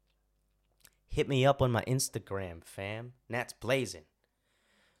hit me up on my Instagram, fam. Nat's blazing.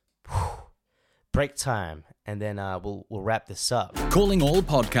 Whew. Break time, and then we'll wrap this up. Calling all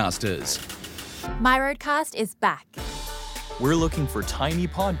podcasters. My Roadcast is back. We're looking for tiny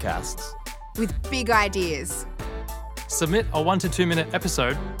podcasts with big ideas. Submit a 1 to 2 minute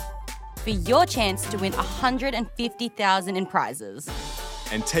episode for your chance to win $150,000 in prizes.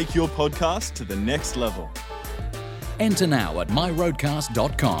 And take your podcast to the next level. Enter now at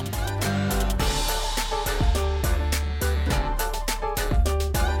myroadcast.com.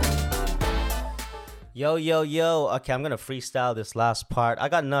 Yo. Okay, I'm going to freestyle this last part. I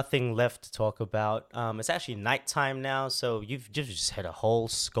got nothing left to talk about. It's actually nighttime now, so you've just had a whole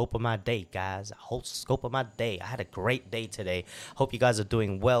scope of my day, guys. A whole scope of my day. I had a great day today. Hope you guys are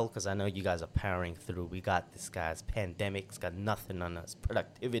doing well, because I know you guys are powering through. We got this, guys. Pandemic's got nothing on us.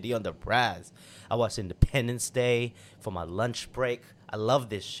 Productivity on the brass. I watched Independence Day for my lunch break. I love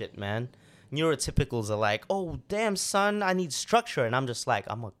this shit, man. Neurotypicals are like, oh, damn, son, I need structure. And I'm just like,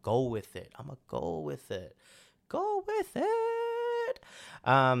 I'm going to go with it. Go with it.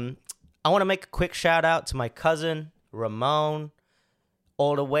 I want to make a quick shout out to my cousin, Ramon,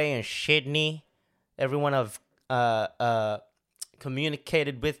 all the way in Sydney. Everyone I've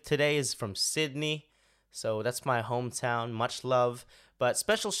communicated with today is from Sydney. So that's my hometown. Much love. But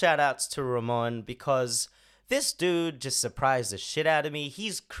special shout outs to Ramon because... this dude just surprised the shit out of me.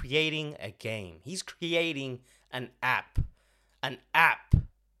 He's creating a game. He's creating an app.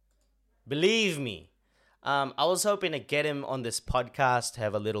 Believe me. I was hoping to get him on this podcast,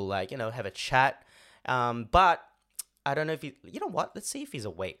 have a little, have a chat. But I don't know if he... You know what? Let's see if he's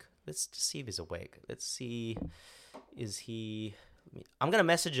awake. Let's just see if he's awake. Let's see. Is he... I'm going to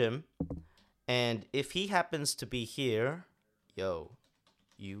message him. And if he happens to be here... Yo,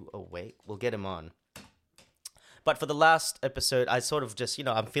 you awake? We'll get him on. But for the last episode, I sort of just,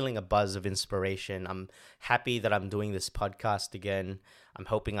 I'm feeling a buzz of inspiration. I'm happy that I'm doing this podcast again. I'm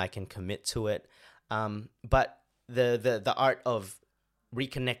hoping I can commit to it. But the art of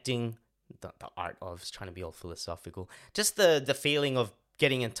reconnecting, the art of trying to be all philosophical, just the feeling of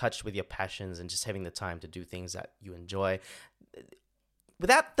getting in touch with your passions and just having the time to do things that you enjoy.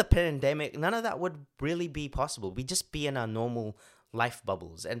 Without the pandemic, none of that would really be possible. We'd just be in our normal life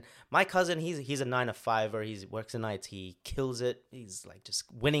bubbles. And my cousin, he's a 9-to-5er. He works in IT, kills it. He's like just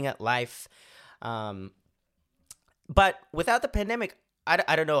winning at life. But without the pandemic,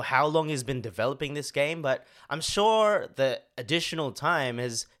 I don't know how long he's been developing this game, but I'm sure the additional time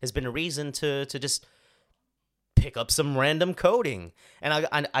has been a reason to just pick up some random coding. And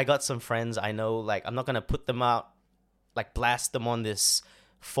I got some friends I know, like, I'm not going to put them out, like, blast them on this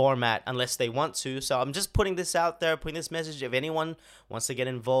format unless they want to. So I'm just putting this out there, putting this message. If anyone wants to get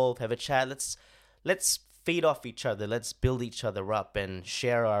involved, have a chat, let's feed off each other. Let's build each other up and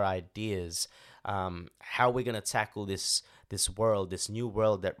share our ideas. How we're going to tackle this world, this new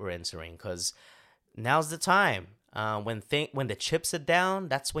world that we're entering, because now's the time. When the chips are down,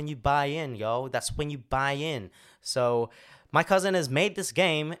 that's when you buy in, yo. That's when you buy in. So my cousin has made this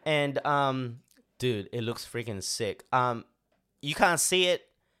game, and dude, it looks freaking sick. You can't see it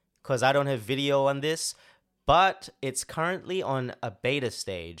because I don't have video on this, but it's currently on a beta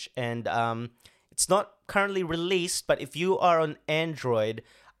stage, and it's not currently released. But if you are on Android,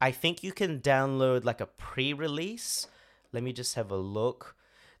 I think you can download like a pre-release. Let me just have a look.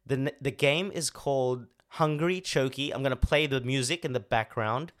 The game is called Hungry Chokey. I'm going to play the music in the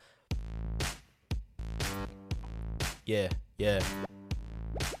background. Yeah.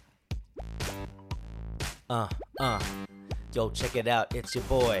 Yo, check it out. It's your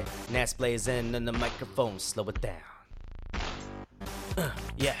boy, Nas Blazin' on the microphone. Slow it down.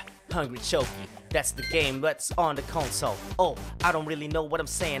 Yeah, Hungry Chokey. That's the game that's on the console. Oh, I don't really know what I'm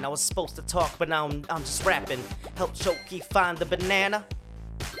saying. I was supposed to talk, but now I'm just rapping. Help Chokey find the banana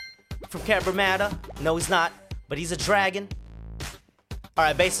from Cabramatta. No, he's not, but he's a dragon.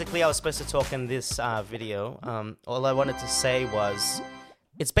 Alright, basically I was supposed to talk in this video. All I wanted to say was,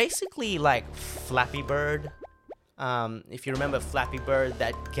 it's basically like Flappy Bird. If you remember Flappy Bird,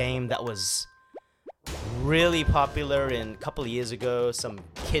 that game that was really popular a couple of years ago. Some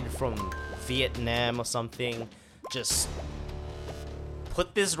kid from Vietnam or something just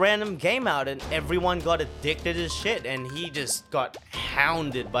put this random game out and everyone got addicted as shit, and he just got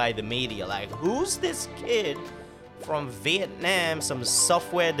hounded by the media. Like, who's this kid from Vietnam, some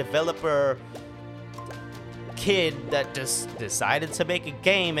software developer kid that just decided to make a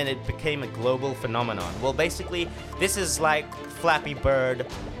game and it became a global phenomenon? Well, basically, this is like Flappy Bird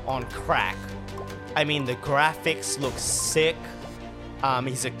on crack. I mean, the graphics look sick.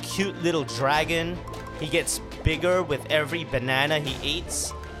 He's a cute little dragon. He gets bigger with every banana he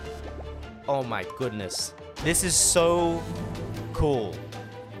eats. Oh my goodness. This is so cool.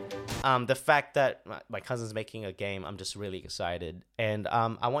 The fact that my cousin's making a game, I'm just really excited. And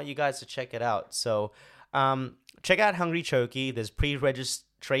I want you guys to check it out. So check out Hungry Chokey. There's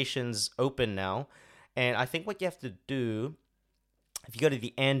pre-registrations open now. And I think what you have to do, if you go to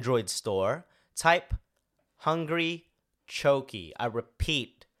the Android store, type Hungry Chokey. I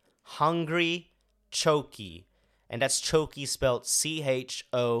repeat, Hungry Chokey. And that's Chokey spelled Chokie.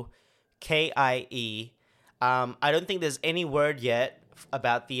 I don't think there's any word yet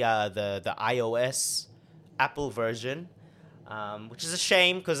about the iOS Apple version, which is a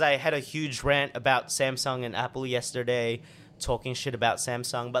shame because I had a huge rant about Samsung and Apple yesterday, talking shit about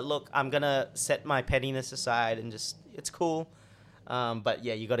Samsung. But look, I'm gonna set my pettiness aside and just, it's cool. But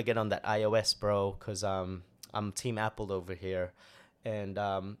yeah, you got to get on that iOS, bro, because I'm Team Apple over here, and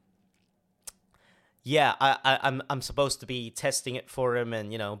yeah, I'm supposed to be testing it for him,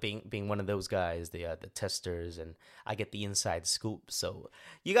 and being one of those guys, the testers, and I get the inside scoop. So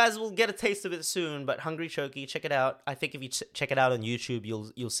you guys will get a taste of it soon. But Hungry Chokey, check it out. I think if you check it out on YouTube,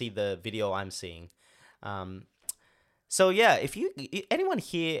 you'll see the video I'm seeing. So yeah, if anyone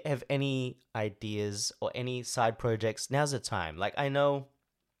here have any ideas or any side projects, now's the time. Like, I know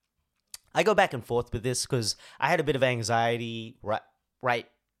I go back and forth with this because I had a bit of anxiety right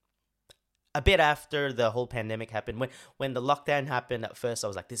a bit after the whole pandemic happened. When the lockdown happened, at first I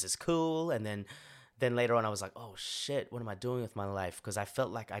was like, this is cool, and then later on I was like, oh shit, what am I doing with my life? Because I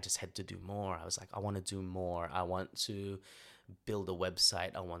felt like I just had to do more. I was like, I want to do more. I want to build a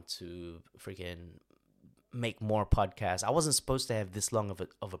website. I want to freaking make more podcasts. I wasn't supposed to have this long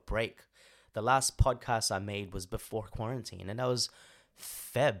of a break. The last podcast I made was before quarantine, and that was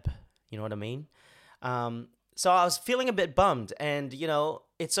Feb. You know what I mean? So I was feeling a bit bummed, and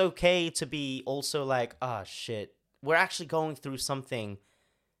it's okay to be also like, oh shit, we're actually going through something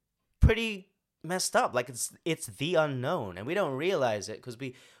pretty messed up. Like, it's the unknown, and we don't realize it because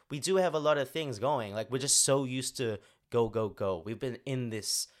we do have a lot of things going. Like, we're just so used to go. We've been in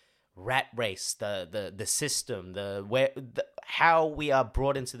this rat race, the system, how we are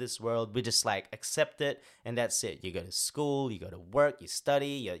brought into this world. We just like accept it, and that's it. You go to school, you go to work, you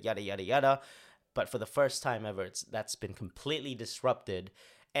study, yada yada yada. But for the first time ever, that's been completely disrupted,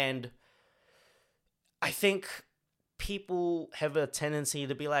 and I think people have a tendency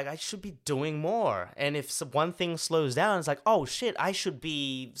to be like, I should be doing more. And if one thing slows down, it's like, oh shit, I should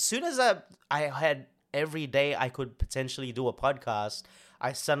be. Soon as I had every day I could potentially do a podcast,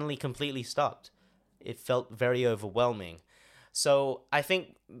 I suddenly completely stopped. It felt very overwhelming. So I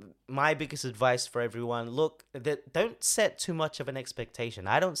think my biggest advice for everyone, look, don't set too much of an expectation.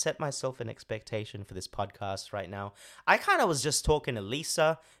 I don't set myself an expectation for this podcast right now. I kind of was just talking to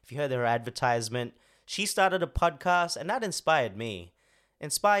Lisa. If you heard her advertisement, she started a podcast, and that inspired me.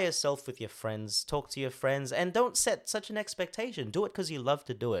 Inspire yourself with your friends. Talk to your friends, and don't set such an expectation. Do it because you love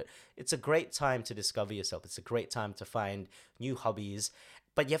to do it. It's a great time to discover yourself. It's a great time to find new hobbies,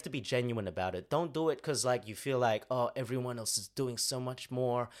 but you have to be genuine about it. Don't do it because like you feel like, oh, everyone else is doing so much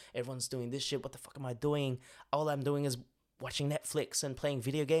more. Everyone's doing this shit. What the fuck am I doing? All I'm doing is watching Netflix and playing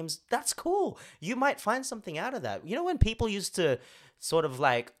video games. That's cool. You might find something out of that. You know, when people used to sort of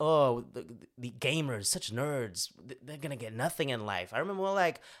like, oh, the gamers, such nerds, they're gonna get nothing in life. I remember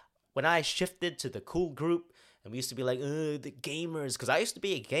like when I shifted to the cool group, and we used to be like, the gamers, because I used to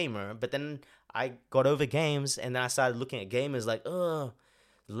be a gamer, but then I got over games, and then I started looking at gamers like,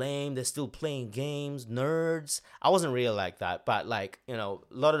 lame, they're still playing games, nerds. I wasn't really like that, but like, you know,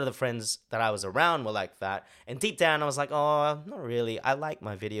 a lot of the friends that I was around were like that, and deep down I was like, oh, not really, I like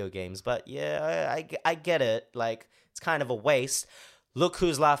my video games, but yeah, I get it, like, it's kind of a waste. Look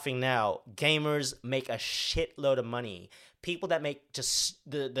who's laughing now. Gamers make a shitload of money. People that make just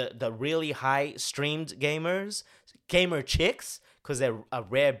the really high streamed gamers, gamer chicks, because they're a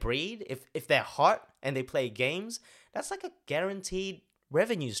rare breed, if they're hot and they play games, that's like a guaranteed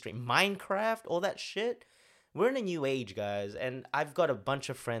revenue stream. Minecraft, all that shit. We're in a new age, guys, and I've got a bunch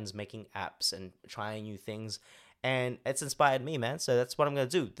of friends making apps and trying new things, and it's inspired me, man. So that's what I'm gonna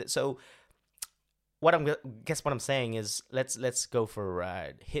do. So what I'm saying is let's go for a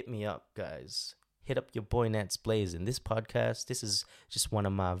ride. Hit me up, guys. Hit up your boy Nats Blazing. This podcast, this is just one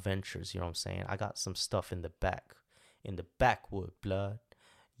of my ventures. You know what I'm saying? I got some stuff in the backwood, blood.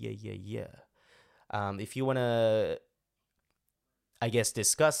 Yeah. If you wanna, I guess,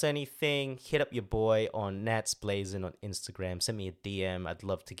 discuss anything, hit up your boy on Nats Blazing on Instagram. Send me a DM. I'd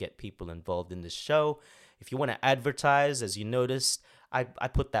love to get people involved in this show. If you want to advertise, as you noticed, I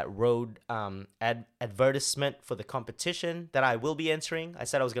put that road advertisement for the competition that I will be entering. I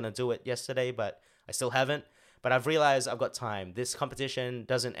said I was going to do it yesterday, but I still haven't. But I've realized I've got time. This competition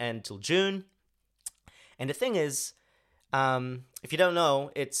doesn't end till June. And the thing is, if you don't know,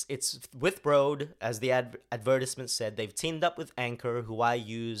 it's with Road, as the advertisement said. They've teamed up with Anchor, who I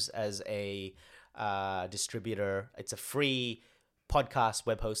use as a distributor. It's a free podcast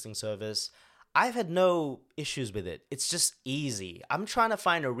web hosting service. I've had no issues with it. It's just easy. I'm trying to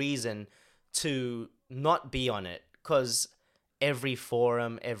find a reason to not be on it, because every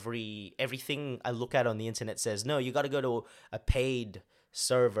forum, everything I look at on the internet says, no, you got to go to a paid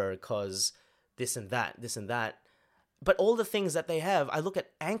server because this and that. But all the things that they have, I look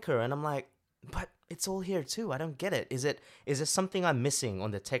at Anchor and I'm like, but it's all here too. I don't get it. Is there something I'm missing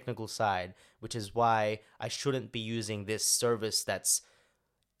on the technical side, which is why I shouldn't be using this service that's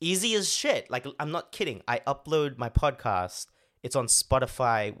easy as shit? Like, I'm not kidding. I upload my podcast. It's on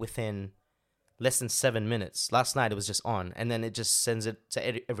Spotify within less than 7 minutes. Last night it was just on, and then it just sends it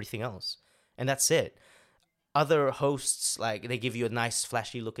to everything else. And that's it. Other hosts, like, they give you a nice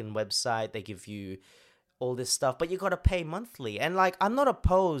flashy looking website. They give you all this stuff, but you got to pay monthly. And like, I'm not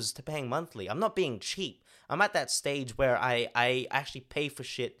opposed to paying monthly. I'm not being cheap. I'm at that stage where I actually pay for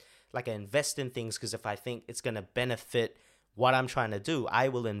shit. Like, I invest in things because if I think it's going to benefit what I'm trying to do, I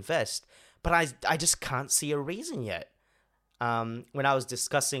will invest. But I just can't see a reason yet. When I was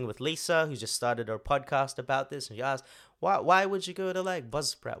discussing with Lisa, who just started her podcast about this, and she asked, why would you go to like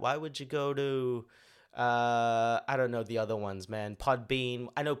Buzzsprout? Why would you go to I don't know the other ones, man. Podbean.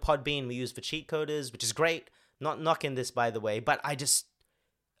 I know Podbean we use for cheat coders, which is great. Not knocking this, by the way, but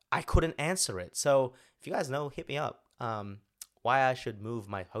I couldn't answer it. So if you guys know, hit me up. Why I should move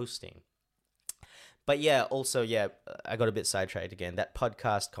my hosting. But yeah, also, yeah, I got a bit sidetracked again. That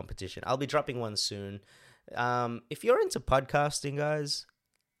podcast competition. I'll be dropping one soon. If you're into podcasting, guys,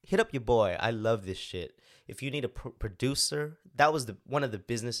 hit up your boy. I love this shit. If you need a producer, that was one of the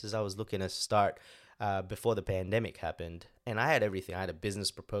businesses I was looking to start before the pandemic happened. And I had everything. I had a business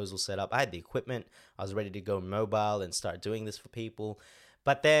proposal set up. I had the equipment. I was ready to go mobile and start doing this for people.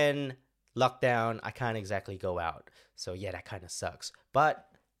 But then lockdown, I can't exactly go out. So yeah, that kind of sucks. But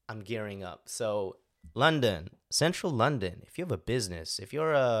I'm gearing up. So London, Central London. If you have a business, if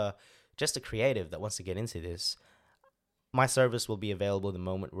you're just a creative that wants to get into this, my service will be available the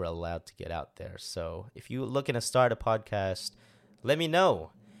moment we're allowed to get out there. So if you're looking to start a podcast, let me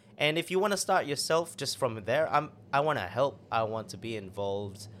know. And if you want to start yourself just from there, I want to help. I want to be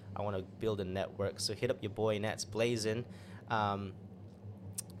involved. I want to build a network. So hit up your boy Nats Blazin'.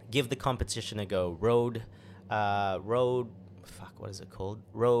 Give the competition a go. Road, what is it called?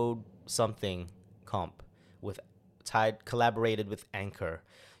 Road something comp collaborated with Anchor.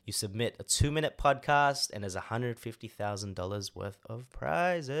 You submit a 2-minute podcast and there's $150,000 worth of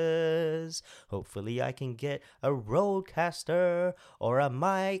prizes. Hopefully I can get a Rodecaster or a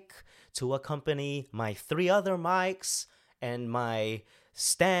mic to accompany my 3 other mics and my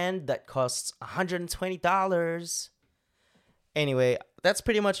stand that costs $120. Anyway, that's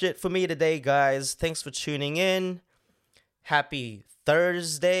pretty much it for me today, guys. Thanks for tuning in. Happy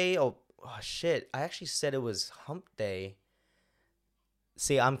Thursday. Oh shit. I actually said it was hump day.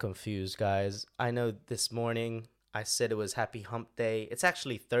 See, I'm confused, guys. I know this morning I said it was happy hump day. It's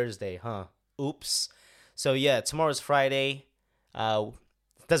actually Thursday, huh? Oops. So yeah, tomorrow's Friday.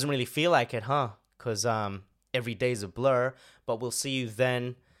 Doesn't really feel like it, huh? Because every day's a blur. But we'll see you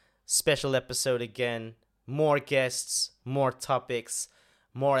then. Special episode again. More guests, more topics,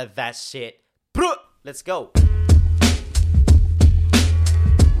 more of that shit. Let's go.